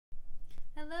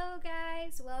Hello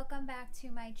guys, welcome back to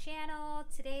my channel.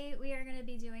 Today we are going to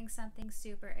be doing something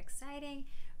super exciting.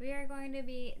 We are going to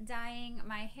be dyeing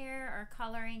my hair or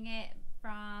coloring it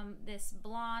from this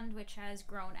blonde, which has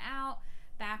grown out,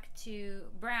 back to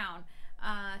brown.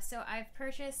 So I've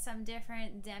purchased some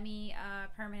different demi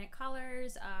permanent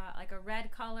colors, like a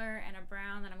red color and a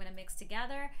brown that I'm going to mix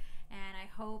together, and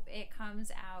I hope it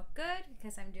comes out good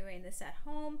because I'm doing this at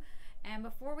home. And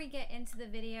before we get into the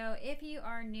video, if you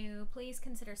are new, please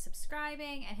consider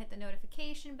subscribing and hit the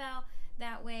notification bell.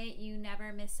 That way you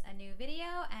never miss a new video,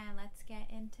 and let's get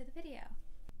into the video.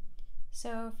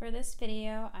 So for this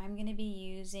video, I'm going to be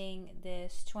using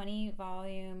this 20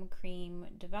 volume cream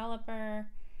developer,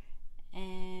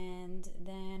 and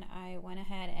then I went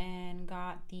ahead and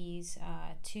got these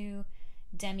two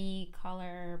demi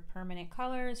color permanent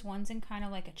colors. One's in kind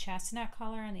of like a chestnut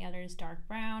color and the other is dark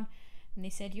brown. And they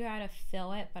said you had to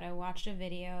fill it, but I watched a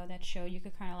video that showed you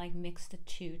could kind of like mix the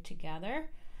two together.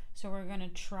 So we're gonna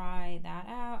try that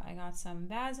out. I got some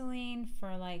Vaseline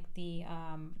for like the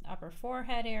upper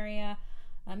forehead area,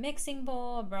 a mixing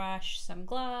bowl, a brush, some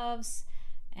gloves,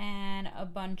 and a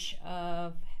bunch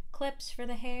of clips for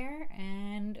the hair,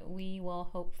 and we will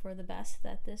hope for the best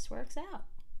that this works out.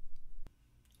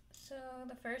 So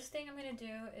the first thing I'm gonna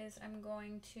do is I'm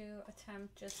going to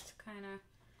attempt just to kind of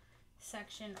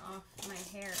section off my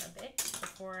hair a bit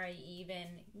before I even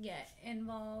get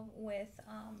involved with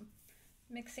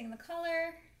mixing the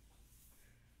color.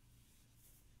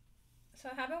 So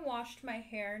I haven't washed my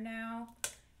hair now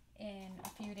in a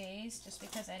few days just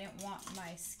because I didn't want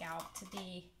my scalp to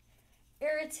be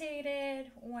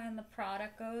irritated when the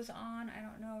product goes on. I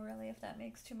don't know really if that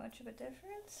makes too much of a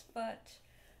difference, but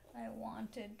I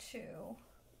wanted to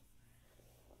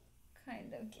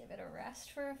kind of give it a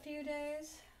rest for a few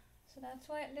days. So that's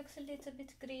why it looks a little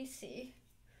bit greasy,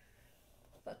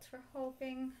 but we're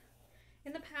hoping.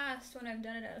 In the past, when I've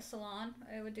done it at a salon,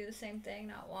 I would do the same thing,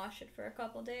 not wash it for a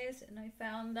couple days, and I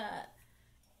found that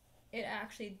it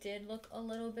actually did look a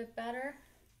little bit better,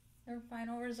 the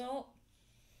final result.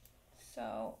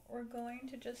 So we're going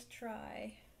to just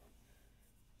try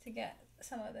to get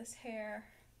some of this hair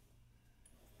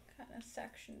kind of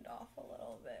sectioned off a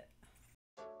little bit.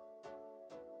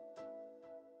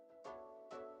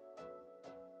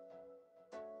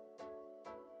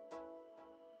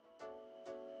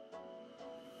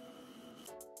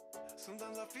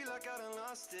 Sometimes I feel like I done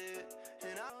lost it,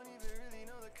 and I don't even really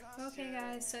know the cost. Okay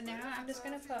guys, so now I'm just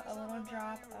gonna put a little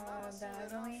drop of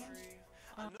Vaseline.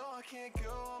 I know I can't go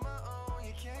on my own.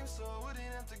 You came so I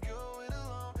wouldn't have to go it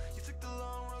alone. You took the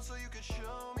long road so you could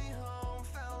show me home.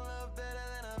 Found love better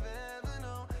than I've ever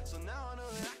known. So now I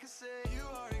know that I can say you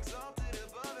are exalted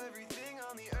above everything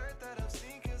on the earth that I've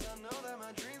seen. Cause I know that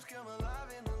my dreams come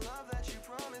alive in the love that you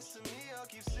promised to me. I'll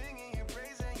keep singing your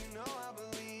praise and you know I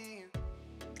believe.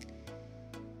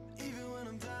 Even when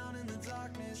I'm down in the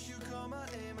darkness, you call my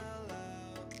name out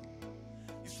loud.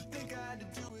 Used to think I had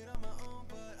to do it on my own,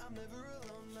 but I'm never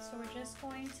alone now. So we're just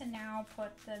going to now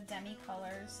put the demi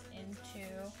colors into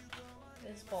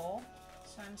this bowl.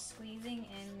 So I'm squeezing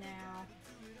in now.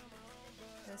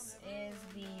 This is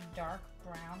the dark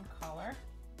brown color.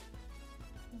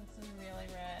 This is really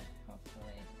red.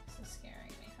 Hopefully this is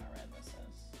scaring me how red this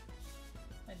is.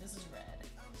 Like this is red.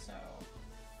 So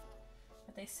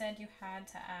but they said you had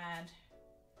to add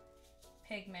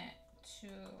pigment to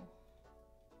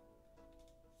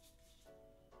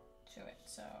it.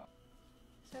 So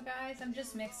guys, I'm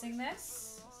just mixing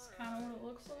this. This is kind of what it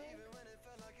looks like.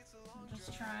 I'm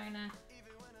just trying to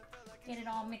get it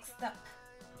all mixed up.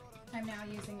 I'm now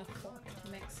using a fork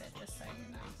to mix it, just so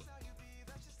you know.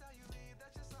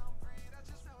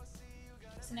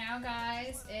 So now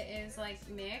guys, it is like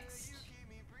mixed.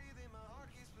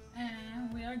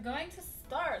 And we are going to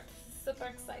start. Super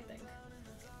exciting.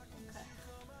 Okay.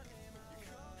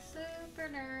 Super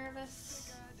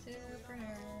nervous. Super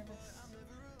nervous.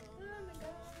 Oh my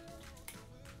god.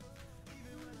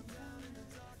 Oh my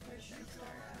god. Where should I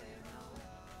start? I don't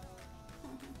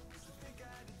know.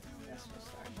 I guess we'll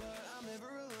start. But I'm never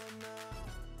alone now.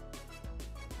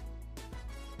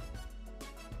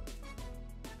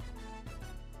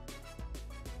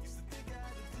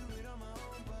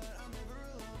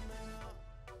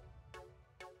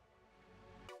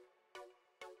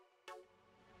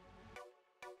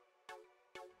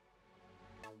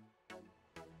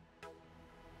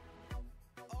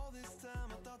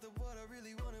 That what I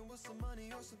really wanted was some money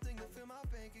or something to fill my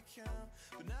bank account.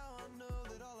 But now I know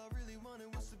that all I really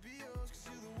wanted was to be yours. Cause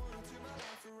you're the one who turned my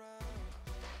life around.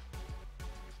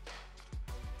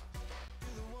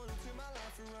 You're the one who turned my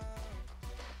life around.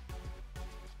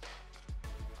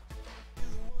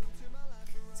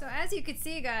 So as you can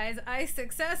see, guys, I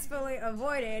successfully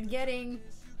avoided getting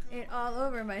it all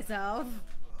over myself.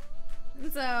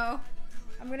 And so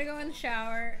I'm gonna go in the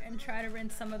shower and try to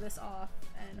rinse some of this off,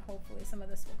 and hopefully some of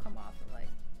this will come off with like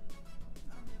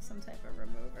some type of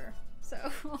remover.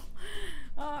 So,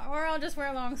 or I'll just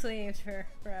wear long sleeves for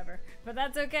forever, but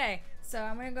that's okay. So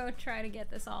I'm gonna go try to get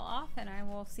this all off, and I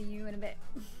will see you in a bit.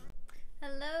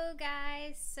 Hello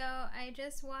guys, so I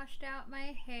just washed out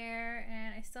my hair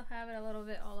and I still have it a little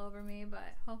bit all over me,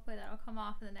 but hopefully that'll come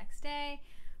off the next day.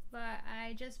 But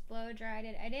I just blow dried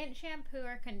it. I didn't shampoo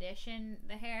or condition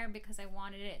the hair because I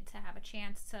wanted it to have a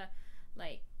chance to,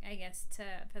 like, I guess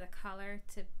for the color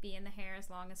to be in the hair as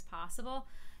long as possible.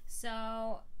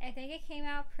 So I think it came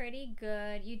out pretty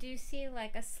good. You do see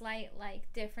like a slight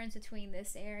like difference between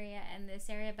this area and this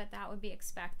area, but that would be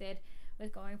expected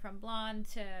with going from blonde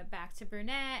to back to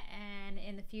brunette. And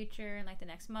in the future, in like the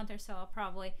next month or so, I'll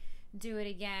probably do it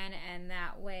again, and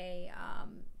that way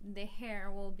the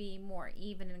hair will be more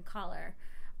even in color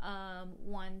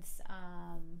once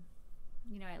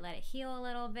you know, I let it heal a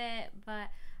little bit. But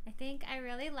I think I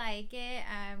really like it.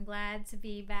 I'm glad to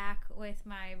be back with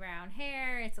my brown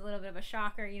hair. It's a little bit of a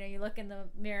shocker, you know, you look in the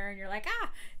mirror and you're like, ah,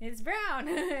 it's brown.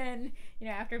 And you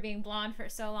know, after being blonde for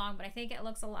so long, but I think it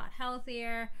looks a lot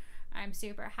healthier. I'm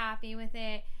super happy with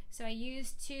it. So I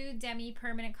used 2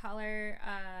 demi-permanent color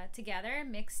together,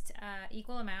 mixed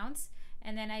equal amounts,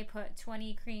 and then I put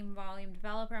 20 cream volume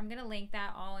developer. I'm gonna link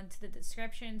that all into the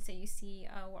description so you see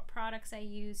what products I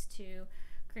used to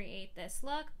create this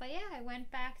look. But yeah, I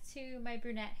went back to my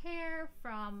brunette hair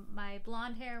from my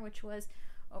blonde hair, which was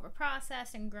over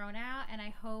processed and grown out, and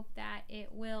I hope that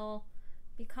it will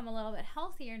become a little bit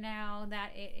healthier now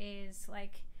that it is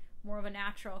like more of a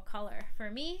natural color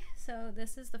for me. So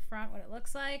this is the front, what it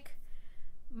looks like.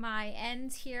 My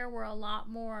ends here were a lot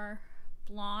more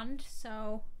blonde,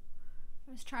 so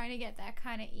I was trying to get that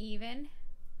kind of even.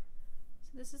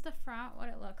 So this is the front, what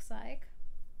it looks like.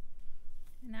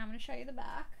 And now I'm going to show you the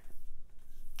back.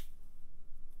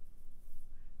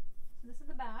 So this is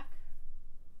the back.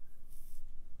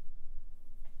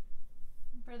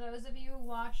 For those of you who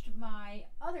watched my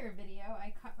other video,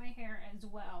 I cut my hair as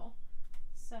well.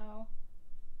 So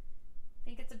I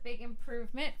think it's a big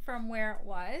improvement from where it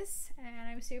was, and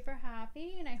I'm super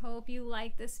happy, and I hope you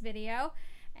like this video.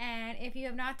 And if you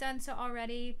have not done so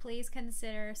already, please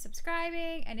consider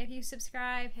subscribing, and if you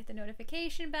subscribe, hit the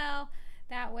notification bell.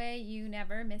 That way you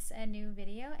never miss a new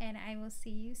video, and I will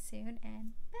see you soon,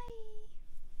 and bye!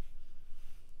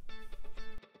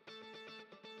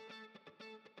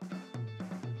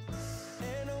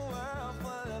 In a world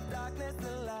full of darkness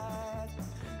and light,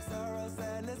 sorrow,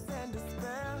 sadness, and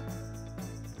despair,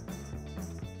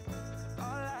 all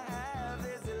I have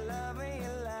is your love and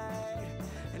your light,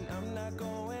 and I'm not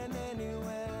going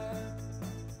anywhere.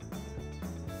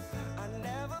 I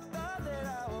never thought that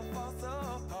I would fall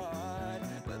so hard,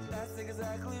 but that's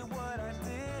exactly what I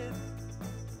did.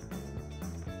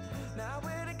 Now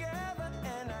we're together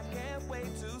and I can't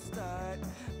wait to start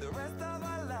the rest of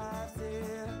our lives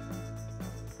here.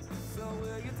 So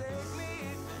will you take me